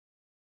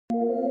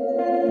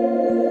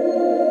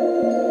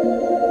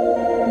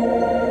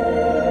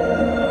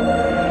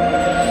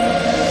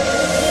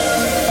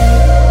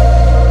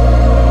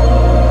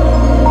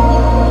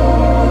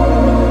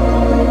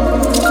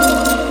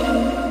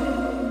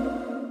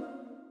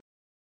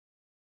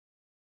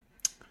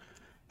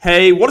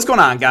Hey, what is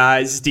going on,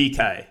 guys? It's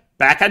DK.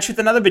 Back at you with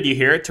another video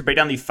here to break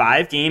down the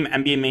 5-game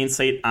NBA main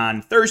slate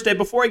on Thursday.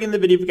 Before I get into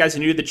the video, if you guys are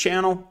new to the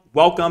channel,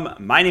 welcome.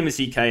 My name is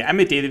DK. I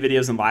make daily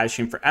videos and live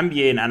stream for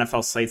NBA and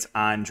NFL slates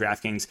on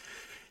Draftkings.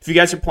 If you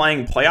guys are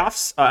playing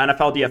playoffs,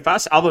 NFL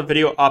DFS, I'll have a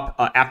video up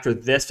after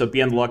this, so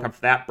be on the lookout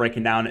for that,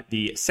 breaking down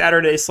the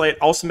Saturday slate.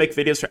 Also make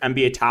videos for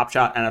NBA Top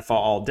Shot, NFL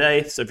All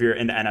Day, so if you're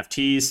into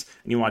NFTs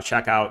and you want to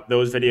check out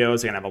those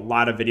videos, I'm going to have a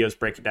lot of videos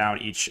breaking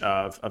down each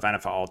of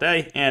NFL All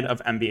Day and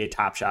of NBA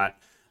Top Shot.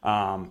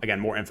 Again,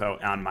 more info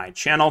on my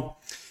channel.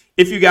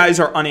 If you guys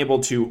are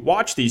unable to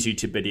watch these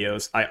YouTube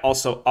videos, I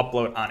also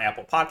upload on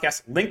Apple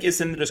Podcasts. Link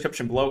is in the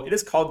description below. It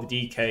is called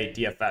the DK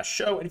DFS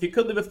Show. And if you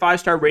could leave a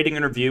 5-star rating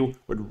and review,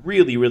 would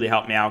really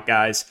help me out,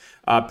 guys.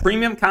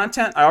 Premium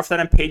content, I offer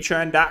that on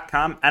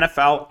patreon.com,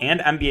 NFL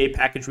and NBA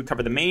package. We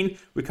cover the main,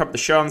 we cover the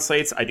show and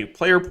slates. I do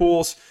player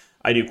pools,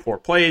 I do core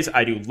plays,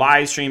 I do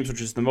live streams,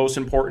 which is the most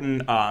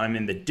important. I'm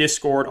in the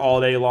Discord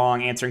all day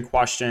long answering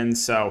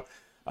questions. So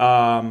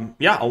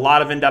a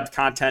lot of in-depth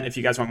content. If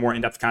you guys want more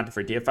in-depth content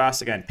for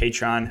DFS, again,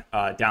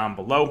 Patreon down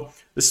below.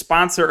 The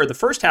sponsor, or the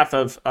first half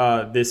of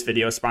this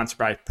video is sponsored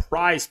by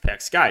Prize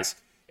Picks. Guys,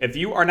 if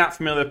you are not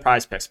familiar with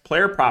Prize Picks,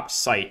 player prop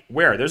site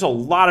where there's a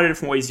lot of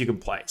different ways you can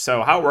play.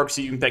 So how it works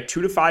is you can pick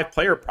 2 to 5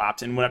 player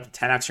props and win up to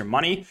 10x your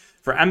money.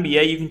 For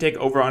NBA, you can take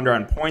over-under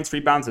on points,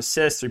 rebounds,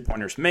 assists,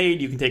 three-pointers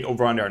made. You can take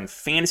over-under on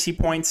fantasy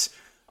points.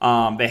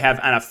 They have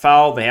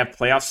NFL. They have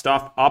playoff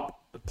stuff up.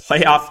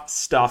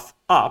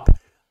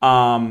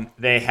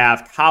 They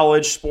have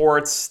college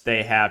sports,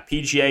 they have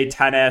PGA,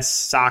 tennis,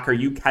 soccer.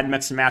 You can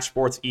mix and match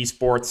sports,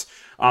 esports.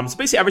 So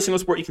basically every single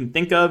sport you can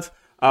think of.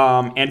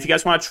 And if you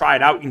guys want to try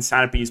it out, you can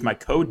sign up and use my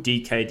code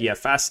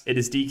DKDFS. It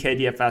is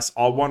DKDFS,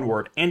 all one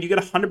word. And you get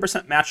a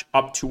 100% match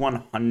up to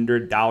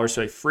 $100.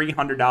 So a free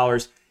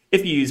 $100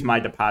 if you use my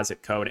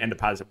deposit code and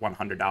deposit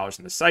 $100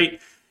 in the site.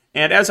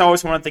 And as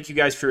always, I want to thank you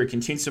guys for your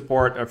continued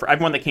support. For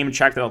everyone that came and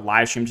checked out the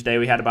live stream today,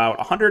 we had about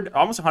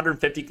almost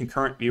 150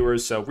 concurrent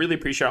viewers. So really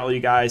appreciate all you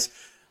guys.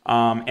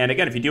 And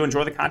again, if you do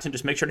enjoy the content,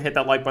 just make sure to hit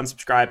that like button,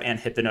 subscribe, and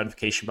hit the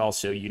notification bell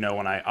so you know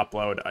when I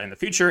upload in the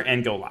future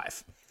and go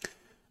live.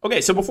 Okay,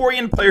 so before we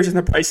get into players and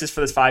the prices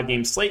for this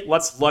 5-game slate,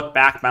 let's look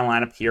back at my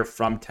lineup here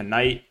from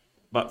tonight.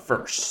 But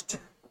first,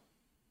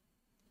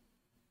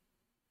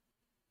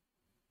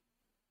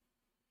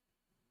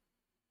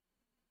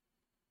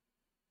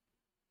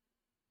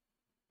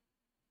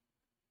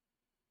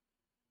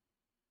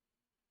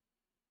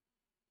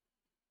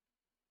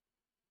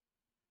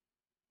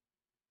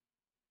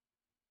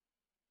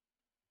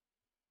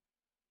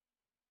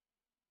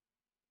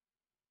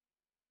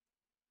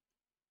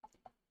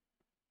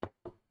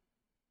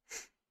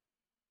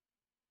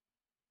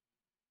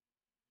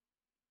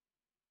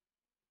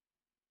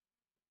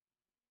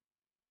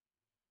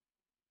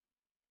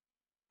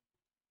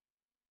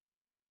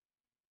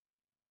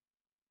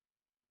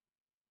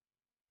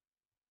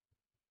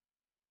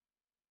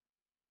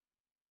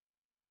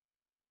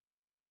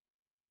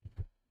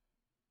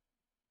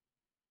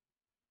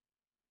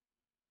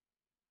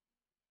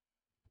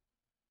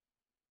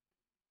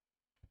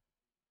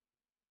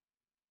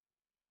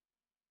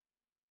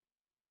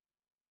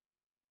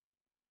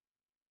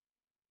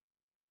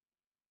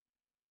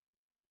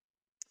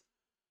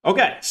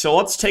 okay, so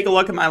let's take a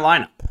look at my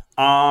lineup.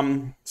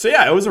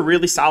 It was a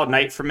really solid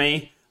night for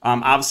me.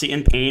 Obviously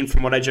in pain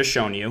from what I just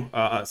shown you.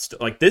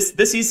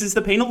 This eases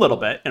the pain a little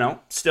bit.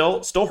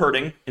 Still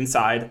hurting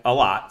inside a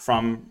lot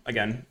from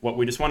again what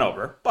we just went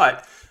over.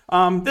 But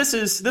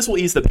this will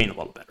ease the pain a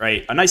little bit,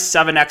 right? A nice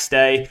 7x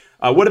day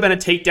would have been a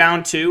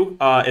takedown too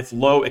if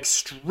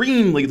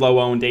extremely low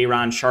owned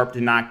Day'Ron Sharpe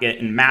did not get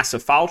in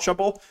massive foul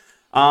trouble.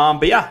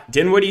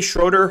 Dinwiddie,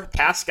 Schroeder,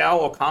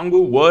 Pascal,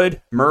 Okongwu, Wood,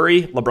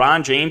 Murray,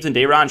 LeBron James, and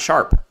Day'Ron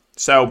Sharpe.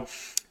 So,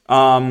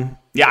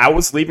 I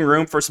was leaving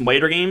room for some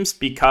later games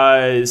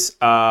because,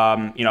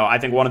 I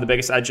think one of the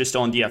biggest edges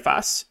still in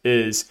DFS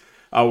is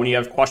when you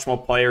have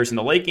questionable players in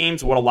the late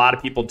games, what a lot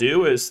of people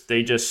do is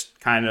they just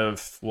kind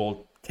of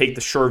will take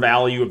the sure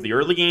value of the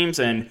early games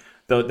and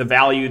the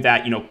value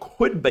that,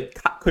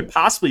 could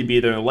possibly be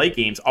there in the late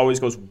games always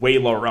goes way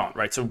lower owned,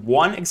 right? So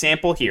one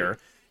example here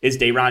is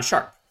Day'Ron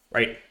Sharpe.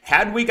 Right?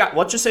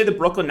 Let's just say the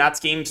Brooklyn Nets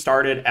game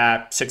started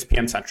at 6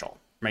 p.m. Central,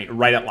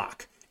 right at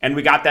lock. And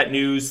we got that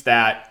news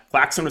that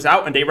Claxton was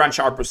out and Day'Ron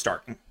Sharpe was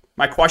starting.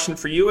 My question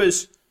for you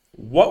is,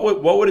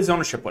 what would his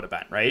ownership would have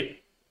been, right?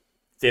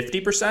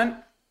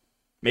 50%?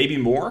 Maybe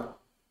more?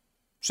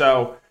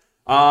 So,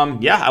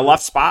 I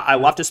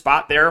left a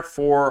spot there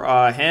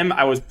for him.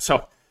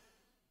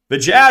 The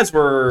Jazz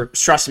were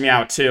stressing me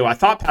out too. I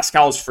thought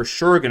Pascal was for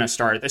sure going to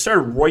start. They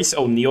started Royce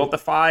O'Neal at the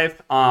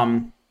 5.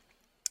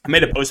 I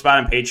made a post about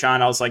it on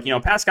Patreon. I was like,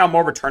 Pascal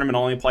more of a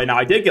tournament-only play. Now,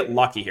 I did get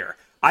lucky here.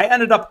 I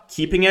ended up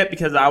keeping it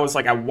because I was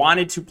like, I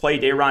wanted to play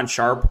Day'Ron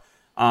Sharpe,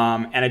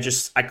 and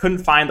I couldn't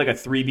find like a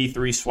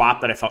 3v3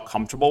 swap that I felt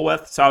comfortable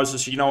with. So I was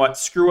just, you know what,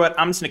 screw it.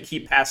 I'm just going to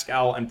keep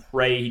Pascal and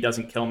pray he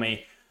doesn't kill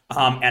me.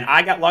 And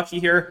I got lucky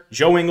here.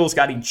 Joe Ingles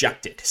got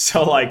ejected.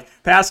 So,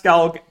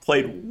 Pascal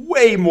played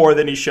way more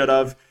than he should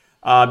have.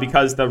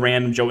 because the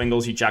random Joe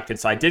Ingles ejected.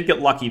 So I did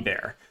get lucky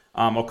there.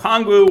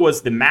 Okongwu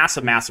was the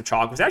massive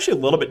chalk. It was actually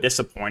a little bit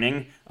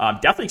disappointing.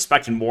 Definitely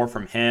expected more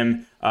from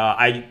him.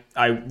 I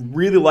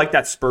really like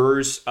that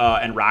Spurs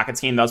and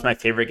Rockets game. That was my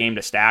favorite game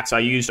to stack. So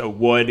I used a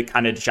Wood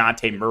kind of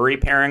DeJounte Murray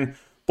pairing.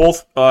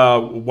 Both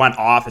went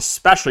off,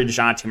 especially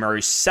DeJounte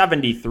Murray,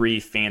 73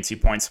 fancy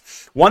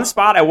points. One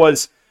spot I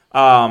was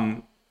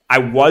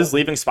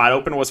leaving spot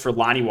open was for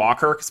Lonnie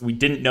Walker because we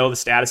didn't know the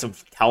status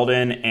of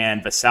Keldon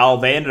and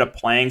Vassell. They ended up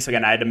playing, so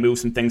again, I had to move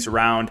some things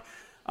around.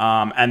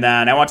 And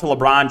then I went to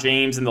LeBron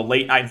James in the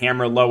late night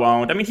hammer, low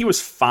owned. I mean, he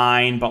was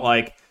fine, but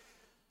like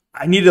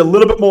I needed a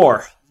little bit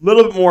more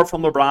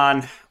from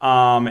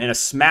LeBron in a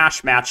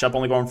smash matchup,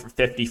 only going for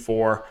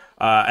 54.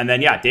 And then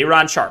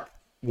Day'Ron Sharpe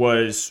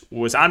was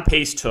on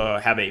pace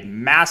to have a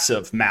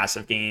massive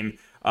game.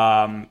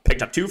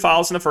 Picked up 2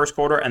 fouls in the first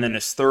quarter and then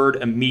his third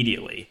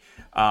immediately.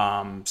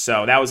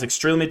 So that was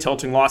extremely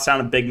tilting. Lost down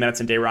in big minutes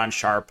in Day'Ron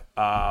Sharpe.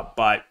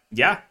 But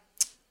yeah,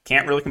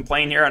 can't really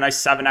complain here. A nice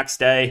 7x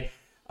day.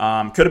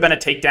 Could have been a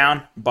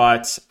takedown,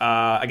 but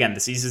again,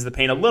 this eases the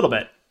pain a little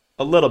bit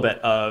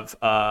of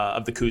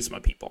the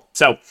Kuzma people.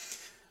 So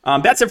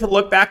that's it for the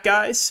look back,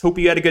 guys. Hope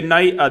you had a good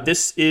night.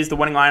 This is the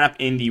winning lineup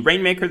in the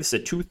Rainmaker. This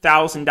is a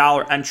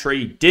 $2,000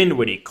 entry.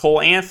 Dinwiddie,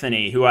 Cole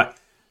Anthony, who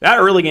that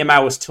early game I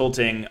was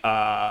tilting.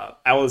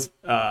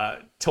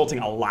 Tilting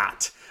a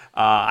lot.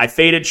 I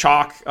faded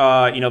chalk,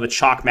 the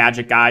chalk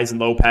magic guys and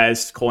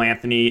Lopez, Cole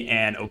Anthony,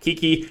 and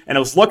Okeke, and it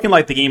was looking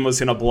like the game was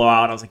going to blow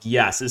out. I was like,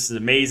 yes, this is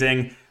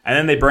amazing. And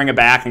then they bring it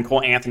back, and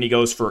Cole Anthony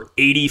goes for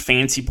 80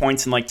 fancy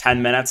points in like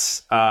 10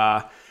 minutes.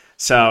 That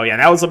was a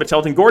little bit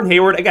tilting. Gordon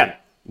Hayward, again,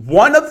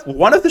 one of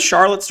the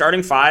Charlotte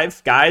starting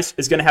 5 guys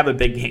is going to have a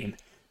big game.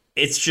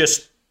 It's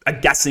just a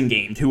guessing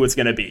game who it's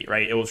going to be,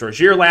 right? It was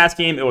Rozier last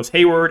game. It was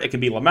Hayward. It could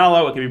be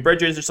LaMelo. It could be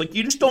Bridges. It's like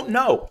you just don't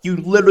know. You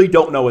literally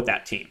don't know with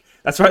that team.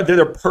 That's why they're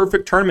the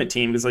perfect tournament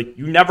team because like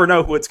you never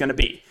know who it's going to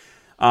be.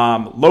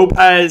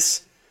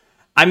 Lopez,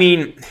 I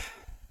mean,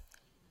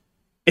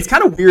 it's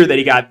kind of weird that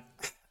he got.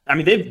 I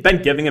mean, they've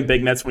been giving him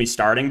big minutes when he's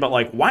starting, but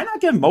like, why not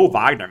give Mo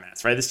Wagner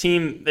minutes, right? This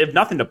team, they have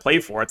nothing to play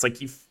for. It's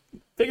like you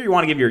figure you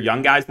want to give your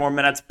young guys more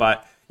minutes,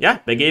 but yeah,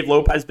 they gave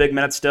Lopez big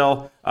minutes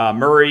still.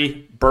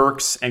 Murray,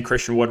 Burks, and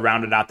Christian Wood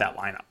rounded out that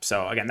lineup.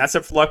 So again, that's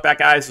it for look back,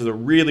 guys. It was a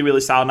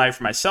really solid night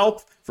for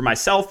myself.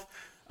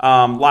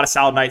 A lot of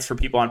solid nights for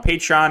people on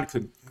Patreon.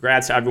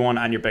 Congrats to everyone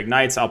on your big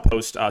nights. I'll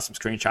post some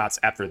screenshots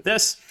after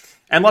this.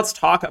 And let's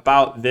talk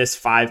about this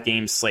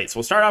 5-game slate. So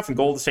we'll start off in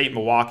Golden State,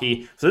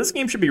 Milwaukee. So this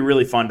game should be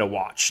really fun to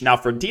watch. Now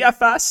for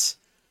DFS,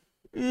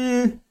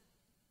 I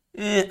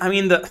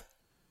mean,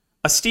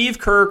 a Steve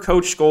Kerr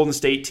coached Golden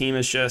State team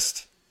is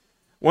just,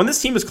 when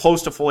this team is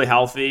close to fully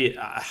healthy,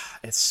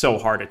 it's so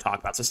hard to talk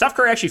about. So Steph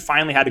Curry actually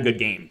finally had a good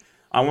game.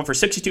 Went for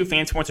 62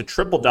 fantasy points, a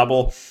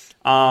triple-double.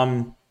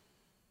 Again,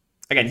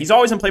 he's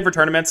always in play for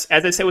tournaments.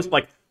 As I say,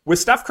 with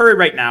Steph Curry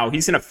right now,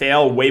 he's going to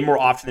fail way more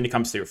often than he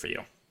comes through for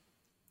you.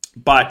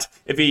 But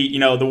if he,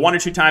 the 1 or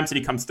 2 times that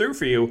he comes through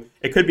for you,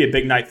 it could be a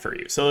big night for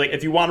you. So like,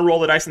 if you want to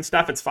roll the dice and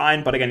stuff, it's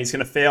fine. But again, he's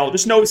going to fail.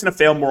 Just know he's going to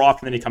fail more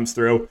often than he comes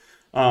through.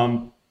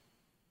 The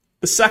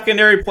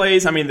secondary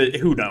plays, I mean,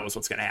 who knows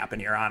what's going to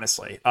happen here,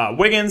 honestly.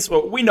 Wiggins,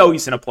 well, we know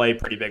he's going to play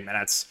pretty big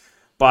minutes.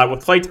 But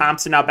with Klay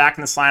Thompson now back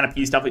in this lineup,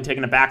 he's definitely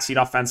taking a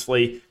backseat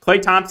offensively. Klay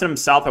Thompson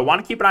himself, I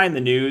want to keep an eye on the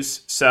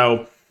news.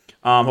 So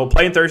he'll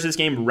play in Thursday's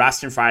game,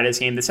 rest in Friday's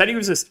game. They said he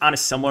was on a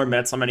similar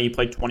minutes limit. He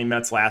played 20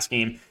 minutes last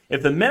game.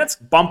 If the minutes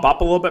bump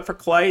up a little bit for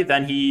Klay,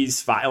 then he's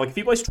fine. Like if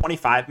he plays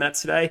 25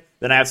 minutes today,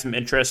 then I have some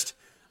interest.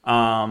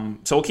 So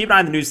we'll keep an eye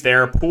on the news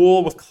there.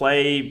 Poole with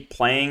Klay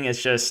playing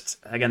is just,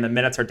 again, the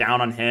minutes are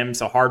down on him,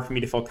 so hard for me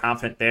to feel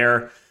confident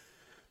there.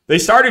 They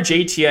started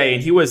JTA,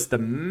 and he was the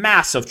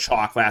massive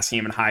chalk last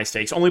game in high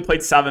stakes. Only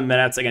played 7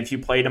 minutes. Again, if you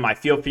played him, I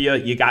feel for you.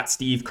 You got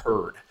Steve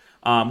Kerr.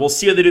 We'll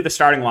see how they do the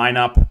starting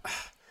lineup.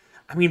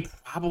 I mean,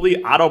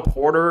 probably Otto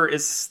Porter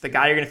is the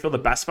guy you're going to feel the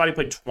best about. He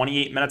played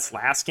 28 minutes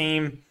last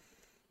game.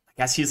 I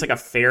guess he's like a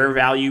fair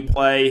value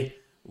play.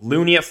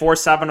 Looney at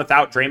 4.7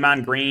 without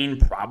Draymond Green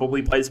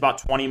probably plays about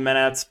 20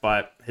 minutes,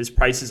 but his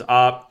price is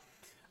up.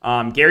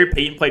 Gary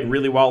Payton played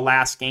really well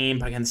last game,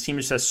 but again, this team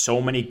just has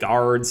so many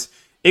guards.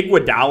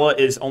 Iguodala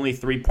is only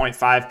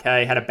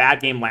 3.5K, had a bad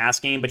game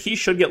last game, but he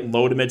should get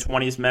low to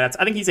mid-20s minutes.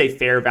 I think he's a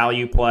fair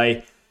value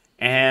play.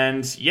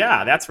 And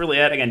yeah, that's really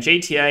it. Again,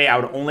 JTA, I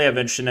would only have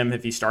interest in him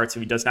if he starts.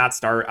 If he does not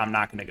start, I'm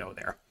not going to go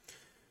there.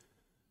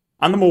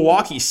 On the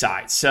Milwaukee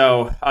side,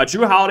 so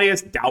Drew Holiday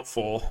is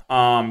doubtful.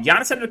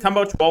 Giannis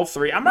Antetokounmpo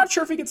 12-3. I'm not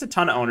sure if he gets a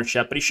ton of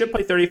ownership, but he should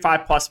play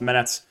 35-plus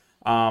minutes.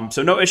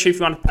 So no issue if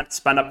you want to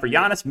spend up for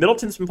Giannis.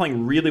 Middleton's been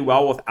playing really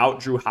well without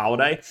Drew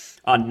Holiday.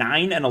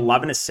 9 and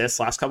 11 assists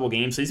last couple of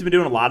games, so he's been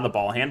doing a lot of the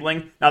ball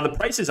handling. Now, the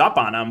price is up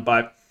on him,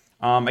 but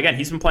again,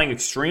 he's been playing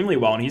extremely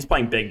well, and he's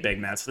playing big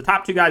minutes. The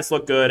top 2 guys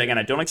look good. Again,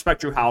 I don't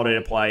expect Drew Holiday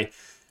to play.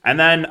 And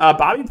then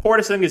Bobby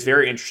Portis, I think, is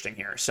very interesting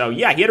here. So,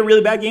 yeah, he had a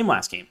really bad game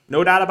last game.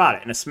 No doubt about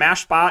it. In a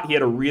smash spot, he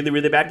had a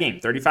really bad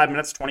game. 35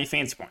 minutes, 20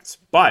 fantasy points.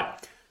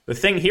 But the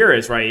thing here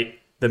is, right,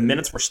 the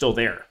minutes were still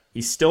there.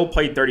 He still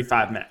played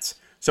 35 minutes.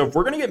 So if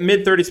we're going to get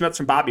mid-30s minutes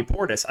from Bobby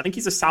Portis, I think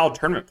he's a solid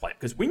tournament play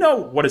because we know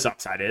what his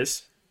upside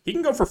is. He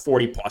can go for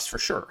 40 plus for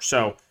sure.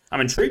 So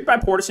I'm intrigued by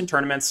Portis in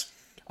tournaments.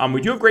 We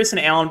do have Grayson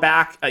Allen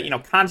back,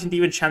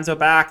 Constantine DiVincenzo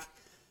back.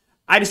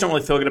 I just don't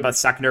really feel good about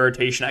secondary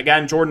rotation.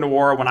 Again, Jordan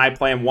Nwora, when I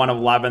play him 1 of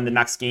 11, the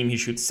next game he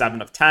shoots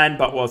 7 of 10.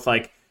 But with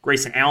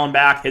Grayson Allen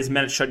back, his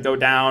minutes should go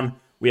down.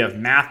 We have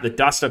the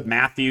dust of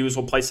Matthews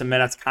will play some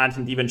minutes.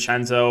 Constantine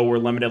DiVincenzo were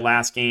limited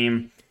last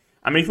game.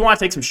 I mean, if you want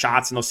to take some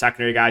shots in those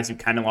secondary guys, you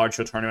can in large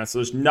field tournaments. So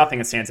there's nothing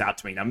that stands out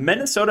to me. Now,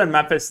 Minnesota and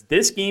Memphis,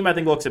 this game I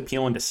think looks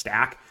appealing to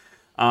stack.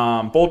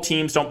 Both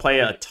teams don't play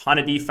a ton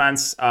of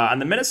defense. On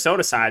the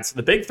Minnesota side, so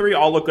the big three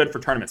all look good for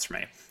tournaments for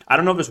me. I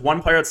don't know if there's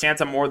one player that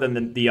stands out more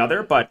than the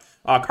other, but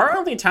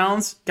Karl-Anthony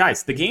Towns,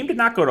 guys, the game did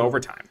not go to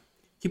overtime.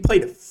 He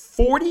played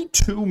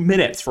 42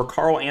 minutes for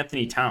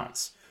Karl-Anthony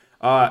Towns.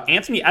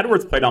 Anthony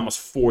Edwards played almost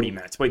 40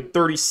 minutes, played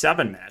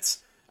 37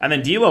 minutes. And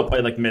then D'Lo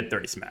played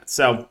mid-30s minutes.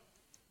 So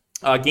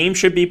game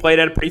should be played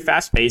at a pretty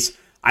fast pace.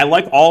 I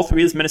like all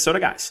three of these Minnesota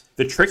guys.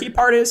 The tricky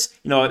part is,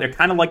 they're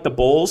kind of like the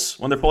Bulls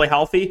when they're fully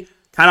healthy.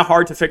 Kind of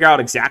hard to figure out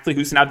exactly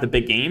who's going to have the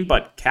big game.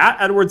 But Cat,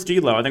 Edwards,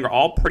 D'Lo, I think are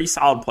all pretty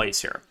solid plays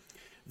here.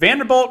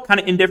 Vanderbilt, kind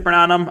of indifferent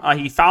on him.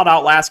 He fouled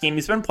out last game.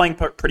 He's been playing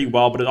pretty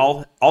well,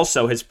 but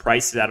also his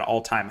price is at an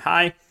all-time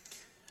high.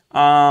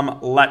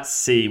 Let's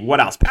see.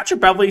 What else? Patrick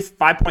Beverley,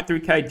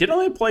 5.3K. Did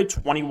only play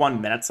 21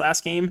 minutes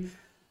last game.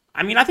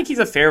 I mean, I think he's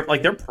a fair...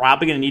 they're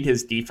probably going to need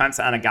his defense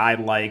on a guy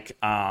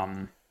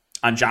on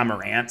John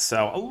Morant.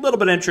 So a little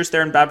bit of interest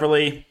there in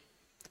Beverley.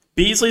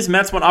 Beasley's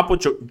minutes went up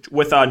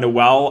with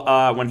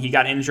Noel when he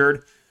got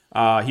injured.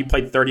 He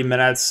played 30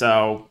 minutes.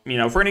 So,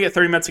 if we're going to get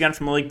 30 minutes again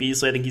from Malik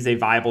Beasley, I think he's a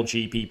viable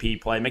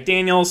GPP play.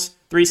 McDaniels,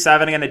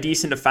 3.7. Again, a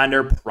decent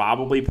defender.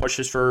 Probably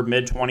pushes for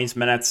mid-20s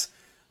minutes.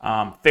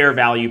 Fair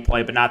value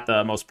play, but not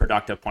the most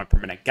productive point per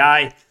minute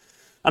guy.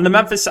 On the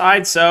Memphis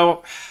side,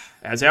 so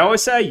as I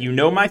always say,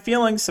 my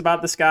feelings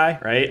about this guy,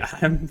 right?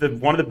 I'm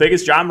one of the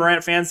biggest John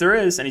Morant fans there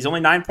is, and he's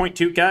only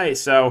 9.2K.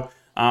 So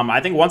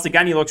I think once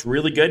again, he looks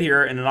really good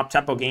here in an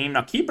up-tempo game.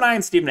 Now keep an eye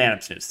on Steven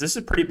Adams news. This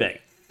is pretty big.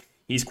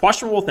 He's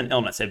questionable with an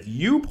illness. If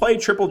you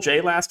played Triple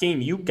J last game,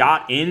 you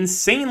got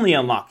insanely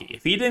unlucky.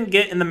 If he didn't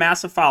get in the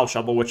massive foul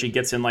trouble, which he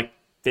gets in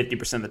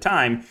 50% of the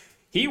time,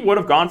 he would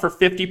have gone for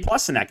 50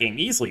 plus in that game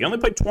easily. He only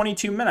played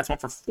 22 minutes,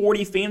 went for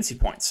 40 fantasy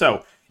points.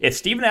 So if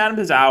Steven Adams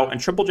is out and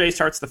Triple J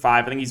starts the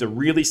 5, I think he's a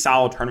really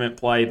solid tournament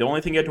play. The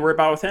only thing you have to worry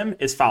about with him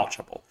is foul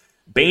trouble.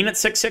 Bane at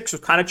 6'6"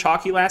 was kind of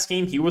chalky last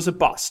game. He was a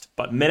bust,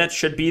 but minutes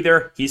should be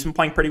there. He's been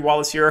playing pretty well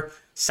this year.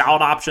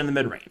 Solid option in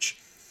the mid-range.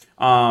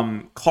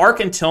 Clark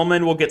and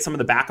Tillman will get some of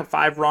the backup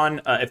 5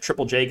 run if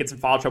Triple J gets in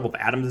foul trouble if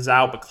Adams is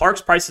out, but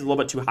Clark's price is a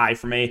little bit too high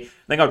for me.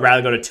 I think I'd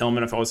rather go to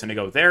Tillman if I was going to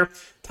go there.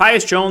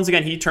 Tyus Jones,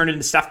 again, he turned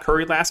into Steph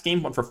Curry last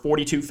game, went for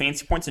 42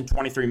 fantasy points in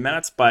 23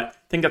 minutes, but I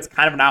think that's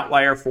kind of an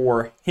outlier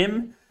for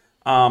him.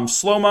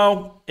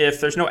 Slow-mo,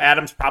 if there's no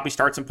Adams, probably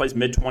starts and plays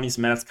mid-20s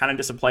minutes, kind of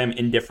just to play him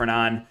indifferent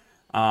on.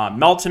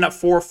 Melton at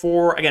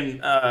 4-4.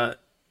 Again,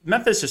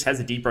 Memphis just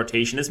has a deep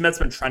rotation. His minutes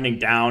have been trending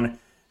down.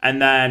 And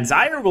then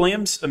Zaire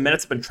Williams, the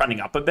minutes have been trending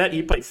up a bit.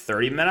 He played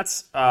 30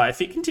 minutes. If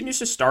he continues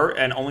to start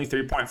at only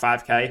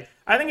 3.5K,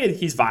 I think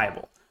he's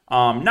viable.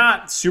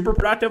 Not super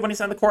productive when he's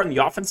on the court in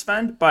the offensive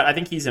end, but I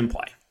think he's in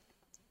play.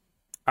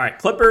 All right,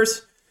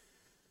 Clippers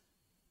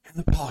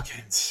and the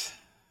Pelicans.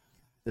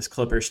 This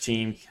Clippers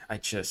team,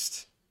 it's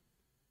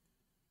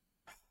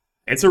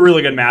a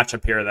really good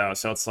matchup here, though.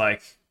 So it's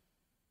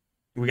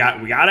we got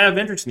to have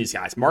interest in these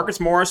guys. Marcus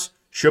Morris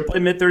should play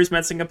mid-30s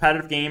minutes in a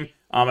competitive game.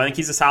 I think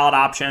he's a solid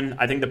option.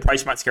 I think the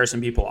price might scare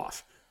some people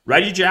off.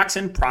 Reggie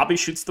Jackson probably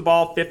shoots the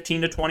ball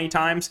 15 to 20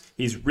 times.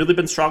 He's really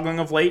been struggling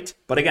of late,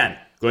 but again,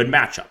 good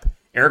matchup.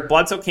 Eric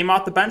Bledsoe came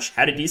off the bench,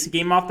 had a decent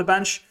game off the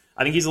bench.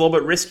 I think he's a little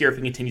bit riskier if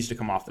he continues to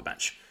come off the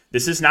bench.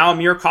 This is now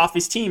Amir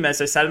Coffey's team,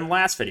 as I said in the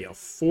last video.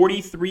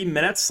 43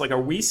 minutes. Are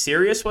we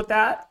serious with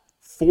that?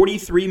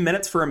 43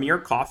 minutes for Amir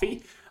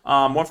Coffey?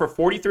 Went for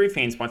 43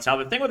 fantasy points. Now,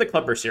 the thing with the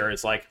Clippers here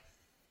is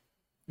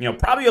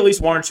probably at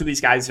least one or two of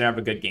these guys are going to have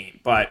a good game,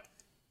 but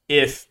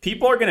if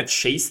people are going to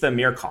chase the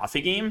Amir Coffey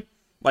game,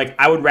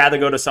 I would rather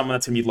go to someone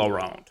that's going to be lower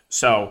owned.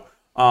 So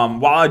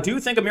while I do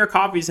think Amir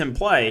Coffey's in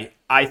play,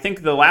 I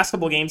think the last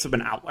couple of games have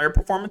been outlier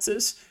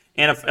performances.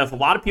 And if a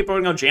lot of people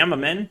are going to jam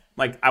him in,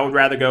 I would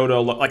rather go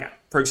to,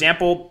 for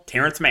example,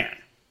 Terrence Mann.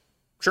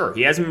 Sure,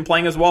 he hasn't been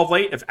playing as well of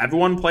late. If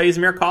everyone plays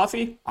Amir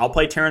Coffey, I'll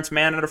play Terrence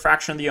Mann at a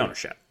fraction of the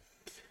ownership.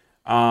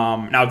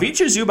 Now,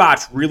 Vicha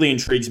Zubac really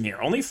intrigues me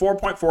here. Only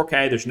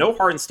 4.4K. There's no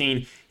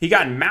Hartenstein. He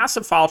got in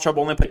massive foul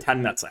trouble, only played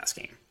 10 minutes last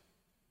game.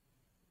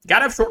 Got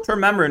to have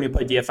short-term memory when you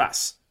play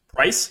DFS.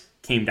 Price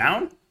came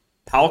down.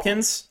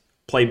 Pelicans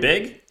play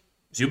big.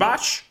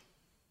 Zubac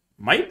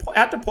might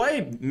have to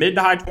play mid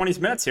to high 20s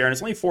minutes here, and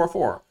it's only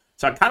 4-4.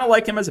 So I kind of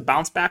like him as a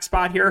bounce-back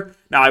spot here.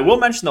 Now, I will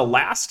mention the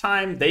last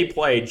time they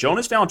played,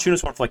 Jonas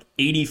Valanciunas went for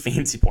 80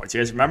 fantasy points.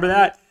 You guys remember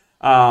that?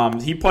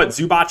 He put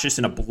Zubac just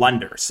in a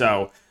blender.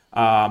 So,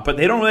 but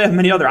they don't really have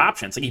many other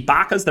options.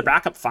 Ibaka's the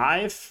backup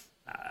 5.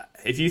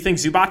 If you think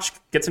Zubac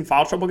gets in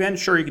foul trouble again,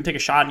 sure, you can take a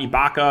shot at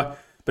Ibaka.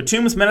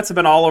 Batum's minutes have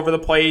been all over the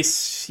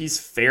place. He's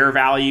fair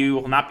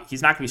value.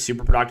 He's not going to be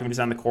super productive when he's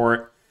on the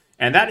court.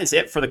 And that is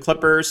it for the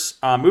Clippers.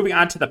 Moving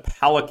on to the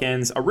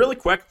Pelicans. Really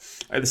quick,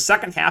 the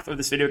second half of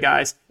this video,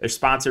 guys, is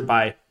sponsored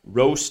by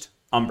Roast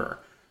Umber.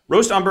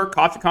 Roast Umber,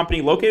 coffee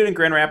company located in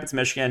Grand Rapids,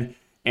 Michigan.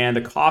 And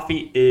the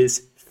coffee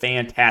is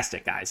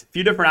fantastic, guys. A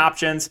few different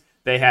options.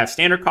 They have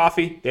standard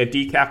coffee. They have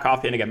decaf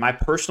coffee. And again, my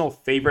personal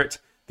favorite,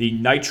 the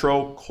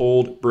Nitro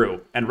Cold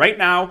Brew. And right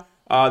now,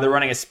 they're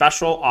running a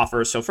special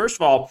offer. So first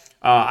of all,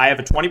 I have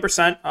a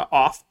 20%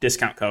 off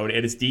discount code.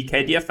 It is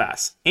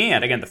DKDFS.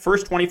 And again, the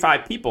first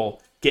 25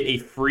 people get a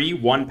free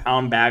 1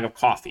 pound bag of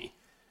coffee.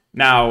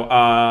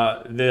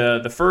 Now,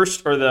 the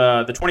first or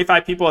the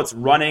 25 people, it's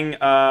running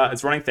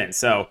thin.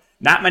 So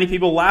not many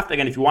people left.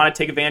 Again, if you want to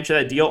take advantage of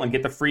that deal and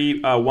get the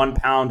free 1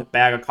 pound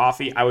bag of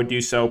coffee, I would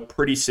do so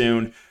pretty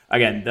soon.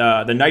 Again,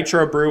 the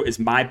Nitro Brew is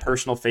my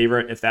personal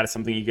favorite if that is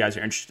something you guys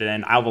are interested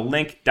in. I'll have a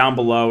link down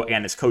below.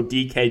 Again, it's code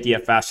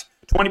DKDFS,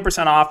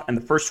 20% off, and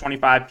the first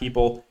 25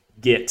 people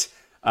get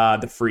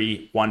the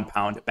free 1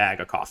 pound bag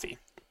of coffee.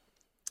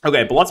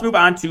 Okay, but let's move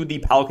on to the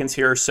Pelicans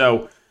here.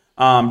 So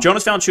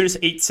Jonas Valanciunas,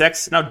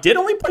 8-6. Now, did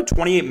only play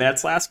 28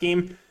 minutes last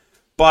game.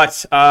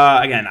 But,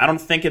 again, I don't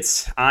think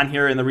it's on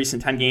here in the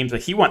recent 10 games.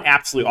 But he went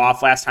absolutely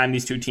off last time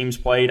these two teams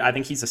played. I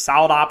think he's a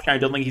solid option. I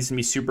don't think he's going to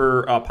be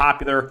super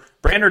popular.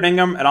 Brandon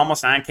Ingram at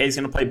almost 9K is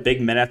going to play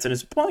big minutes and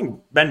has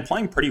been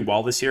playing pretty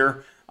well this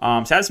year.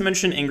 So as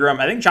mentioned, Ingram.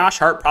 I think Josh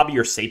Hart, probably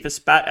your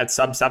safest bet at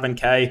sub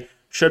 7K.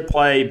 Should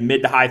play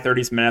mid to high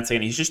 30s minutes.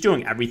 Again, he's just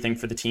doing everything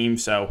for the team.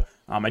 So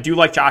I do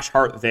like Josh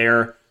Hart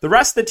there. The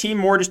rest of the team,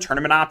 more just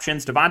tournament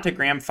options. Devontae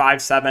Graham,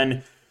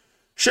 5'7".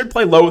 Should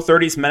play low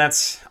 30s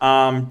minutes.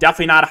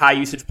 Definitely not a high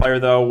usage player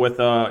though. With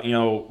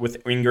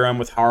with Ingram,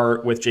 with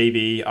Hart, with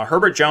JV.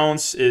 Herbert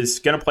Jones is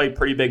going to play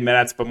pretty big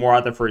minutes, but more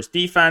out there for his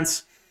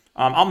defense.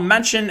 I'll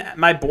mention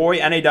my boy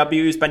NAW,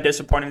 who's been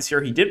disappointing this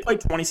year. He did play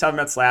 27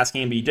 minutes last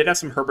game, but he did have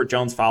some Herbert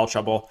Jones foul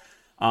trouble.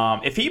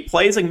 If he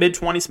plays like mid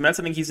 20s minutes,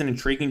 I think he's an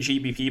intriguing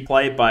GBP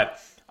play, but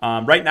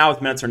right now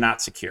his minutes are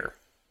not secure.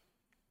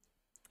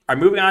 All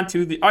right, moving on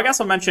to I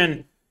guess I'll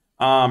mention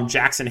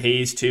Jackson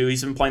Hayes too.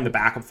 He's been playing the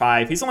backup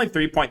 5. He's only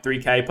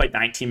 3.3K. He played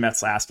 19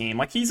 minutes last game.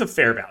 Like, he's a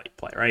fair value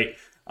play, right?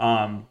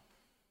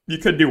 You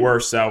could do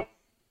worse, so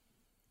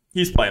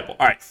he's playable.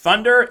 All right,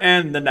 Thunder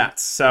and the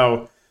Nets.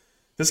 So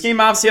this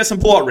game obviously has some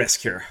blowout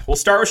risk here. We'll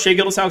start with Shai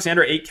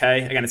Gilgeous-Alexander,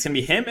 8K. Again, it's going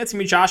to be him. It's going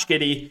to be Josh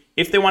Giddey.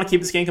 If they want to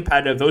keep this game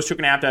competitive, those two are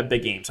going to have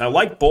big games. So I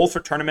like both for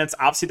tournaments.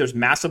 Obviously, there's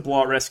massive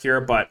blowout risk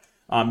here, but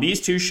these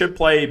two should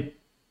play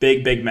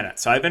big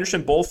minutes. So I've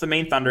interested in both the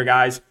main Thunder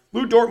guys.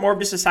 Lou Dort, more of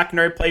just a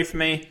secondary play for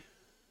me.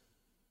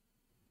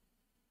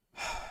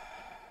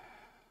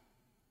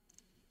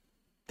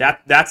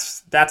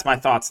 That's my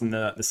thoughts in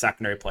the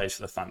secondary plays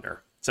for the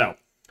Thunder. So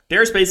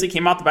Darius Bazley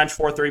came off the bench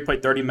 4-3,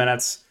 played 30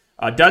 minutes.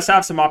 Does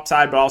have some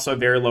upside, but also a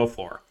very low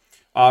floor.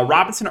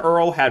 Robinson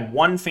Earl had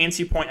 1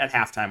 fancy point at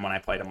halftime when I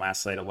played him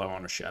last night at low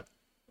ownership.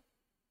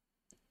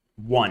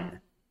 1.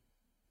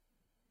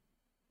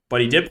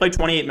 But he did play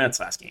 28 minutes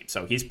last game,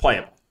 so he's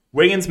playable.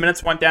 Wiggins'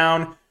 minutes went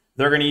down.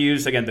 They're going to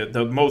use, again,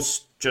 the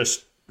most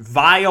just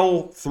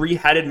vile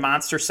 3-headed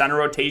monster center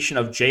rotation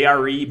of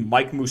JRE,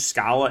 Mike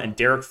Muscala, and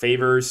Derek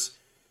Favors.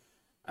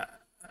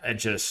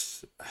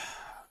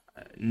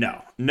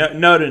 No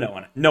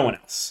to no one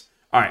else.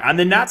 All right, on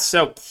the Nets,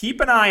 so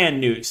keep an eye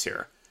on news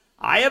here.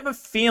 I have a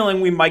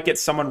feeling we might get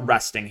someone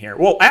resting here.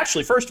 Well,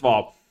 actually, first of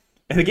all,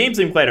 the game's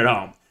being played at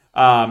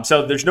home,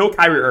 so there's no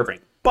Kyrie Irving.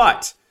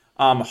 But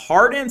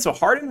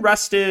Harden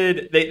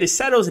rested. They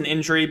said it was an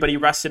injury, but he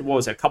rested,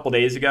 a couple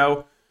days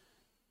ago.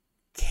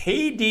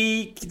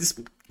 KD,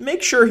 just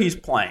make sure he's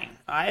playing.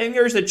 I think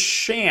there's a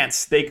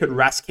chance they could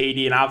rest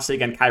KD, and obviously,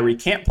 again, Kyrie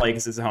can't play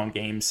because it's a home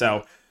game.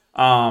 So,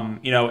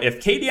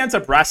 if KD ends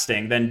up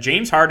resting, then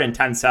James Harden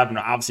 10-7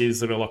 obviously is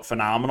going to look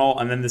phenomenal,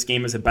 and then this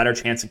game has a better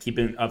chance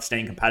of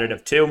staying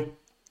competitive too.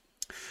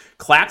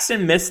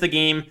 Claxton missed the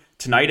game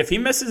tonight. If he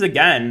misses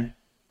again,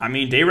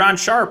 Day'Ron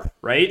Sharpe,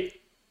 right?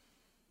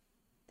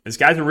 This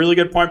guy's a really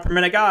good point per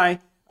minute guy.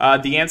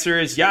 The answer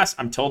is yes.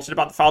 I'm tilted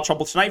about the foul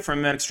trouble tonight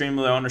from an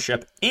extremely low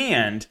ownership,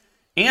 and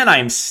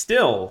I'm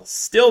still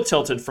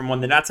tilted from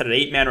when the Nets had an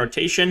 8-man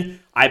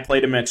rotation. I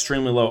played him in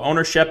extremely low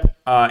ownership,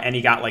 and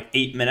he got like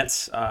 8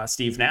 minutes.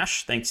 Steve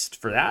Nash, thanks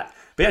for that.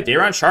 But yeah,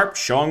 Day'Ron Sharpe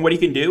showing what he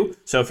can do.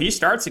 So if he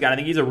starts again, I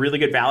think he's a really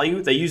good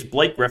value. They use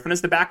Blake Griffin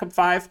as the backup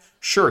 5.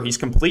 Sure, he's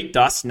complete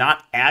dust,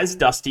 not as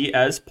dusty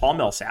as Paul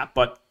Millsap,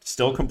 but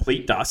still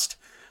complete dust.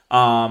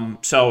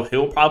 So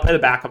he'll probably play the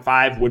backup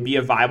 5. Would be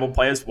a viable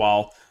play as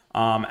well.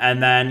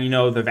 And then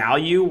the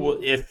value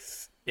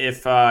if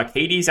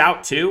KD's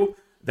out too.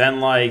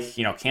 Then,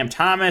 Cam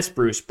Thomas,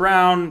 Bruce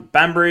Brown,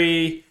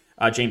 Bembry,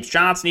 James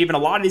Johnson, even a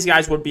lot of these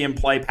guys would be in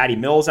play. Patty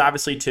Mills,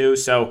 obviously, too.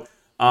 So,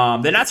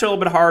 the Nets are a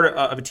little bit hard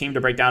of a team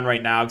to break down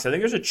right now because I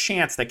think there's a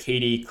chance that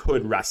KD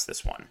could rest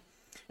this one.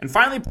 And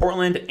finally,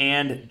 Portland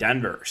and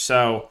Denver.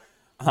 So,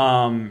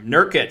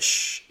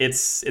 Nurkic,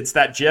 it's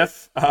that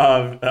gif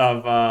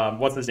of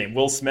what's his name?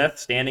 Will Smith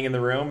standing in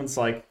the room. It's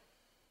like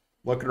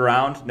looking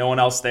around, no one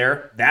else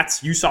there.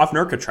 That's Yusuf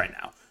Nurkic right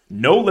now.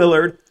 no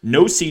Lillard,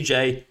 no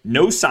CJ,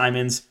 no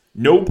Simons,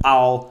 no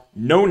Powell,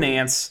 no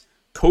Nance,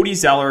 Cody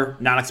Zeller,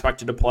 not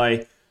expected to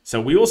play.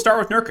 So we will start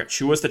with Nurkic,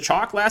 who was the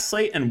chalk last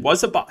slate and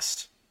was a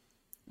bust.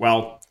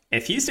 Well,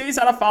 if he stays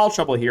out of foul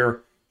trouble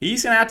here,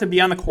 he's going to have to be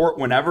on the court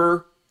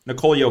whenever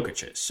Nikola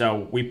Jokic is.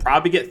 So we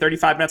probably get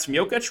 35 minutes from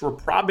Jokic. We're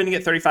probably going to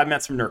get 35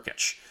 minutes from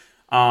Nurkic.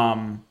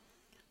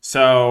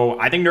 So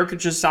I think Nurkic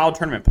is a solid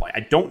tournament play.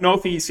 I don't know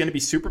if he's going to be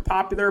super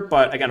popular,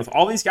 but again, with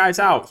all these guys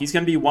out, he's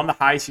going to be one of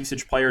the highest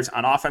usage players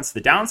on offense. The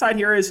downside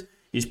here is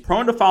he's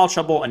prone to foul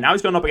trouble, and now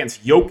he's going up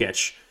against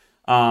Jokic.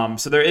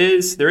 So there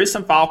is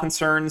some foul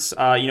concerns.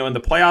 In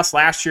the playoffs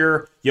last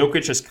year,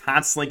 Jokic just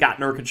constantly got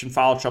Nurkic in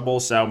foul trouble,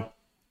 so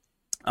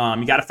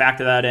you got to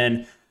factor that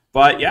in.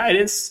 But yeah,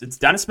 it's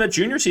Dennis Smith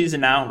Jr.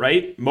 season now,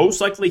 right? Most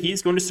likely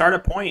he's going to start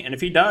at point, and if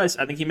he does,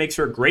 I think he makes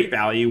for a great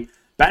value.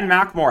 Ben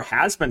McLemore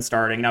has been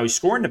starting. Now he's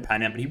scoring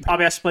dependent, but he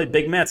probably has to play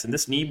big minutes, and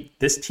this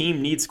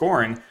team needs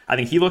scoring. I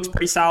think he looks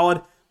pretty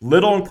solid.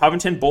 Little and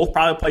Covington both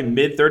probably play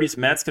mid-30s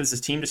minutes because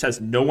this team just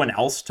has no one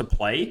else to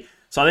play.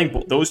 So I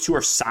think those two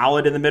are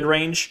solid in the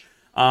mid-range.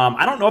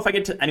 I don't know if I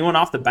get to anyone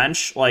off the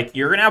bench. Like,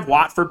 you're going to have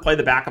Watford play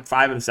the backup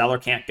five if Zeller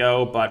can't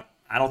go, but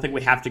I don't think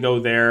we have to go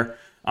there.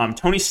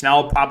 Tony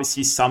Snell probably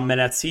sees some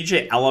minutes.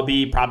 CJ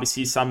Ellaby probably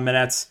sees some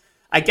minutes.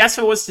 I guess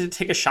if it was to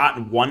take a shot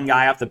in one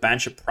guy off the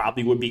bench, it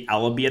probably would be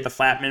Ellaby at the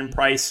flat min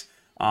price.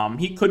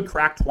 He could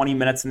crack 20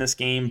 minutes in this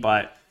game,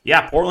 but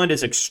yeah, Portland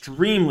is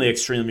extremely,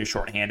 extremely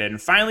shorthanded.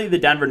 And finally, the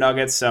Denver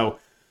Nuggets. So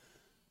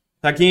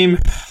that game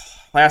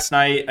last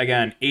night,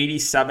 again,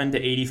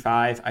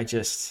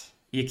 87-85.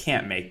 You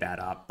can't make that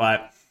up.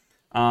 But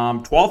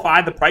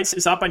 12-5, the price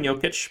is up on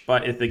Jokic,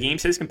 but if the game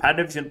stays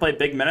competitive, he's going to play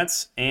big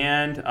minutes,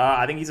 and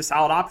I think he's a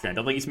solid option. I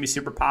don't think he's going to be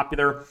super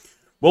popular.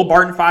 Will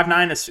Barton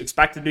 5'9" is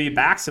expected to be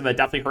back, so that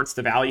definitely hurts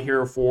the value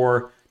here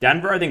for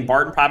Denver. I think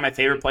Barton probably my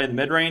favorite play in the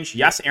mid-range.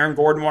 Yes, Aaron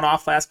Gordon went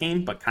off last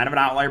game, but kind of an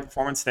outlier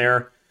performance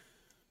there.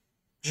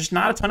 Just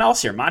not a ton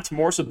else here. Monte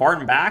Morris with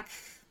Barton back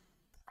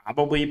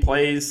probably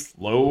plays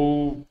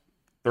low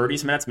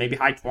 30s minutes, maybe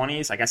high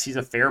 20s. I guess he's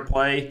a fair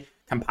play.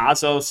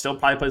 Campazzo still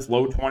probably plays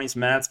low 20s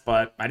minutes,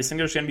 but I just think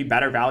there's going to be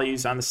better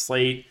values on the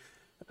slate.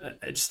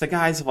 Just the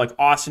guys of like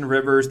Austin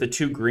Rivers, the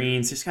two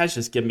Greens, these guys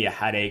just give me a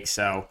headache.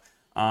 So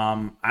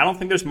I don't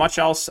think there's much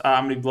else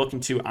I'm going to be looking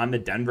to on the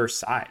Denver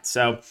side.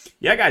 So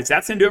yeah, guys,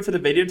 that's going to do it for the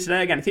video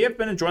today. Again, if you have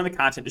been enjoying the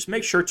content, just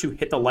make sure to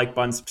hit the like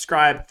button,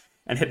 subscribe,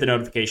 and hit the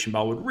notification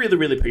bell. Would really,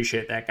 really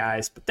appreciate that,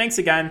 guys. But thanks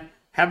again.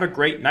 Have a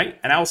great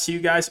night, and I will see you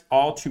guys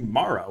all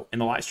tomorrow in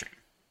the live stream.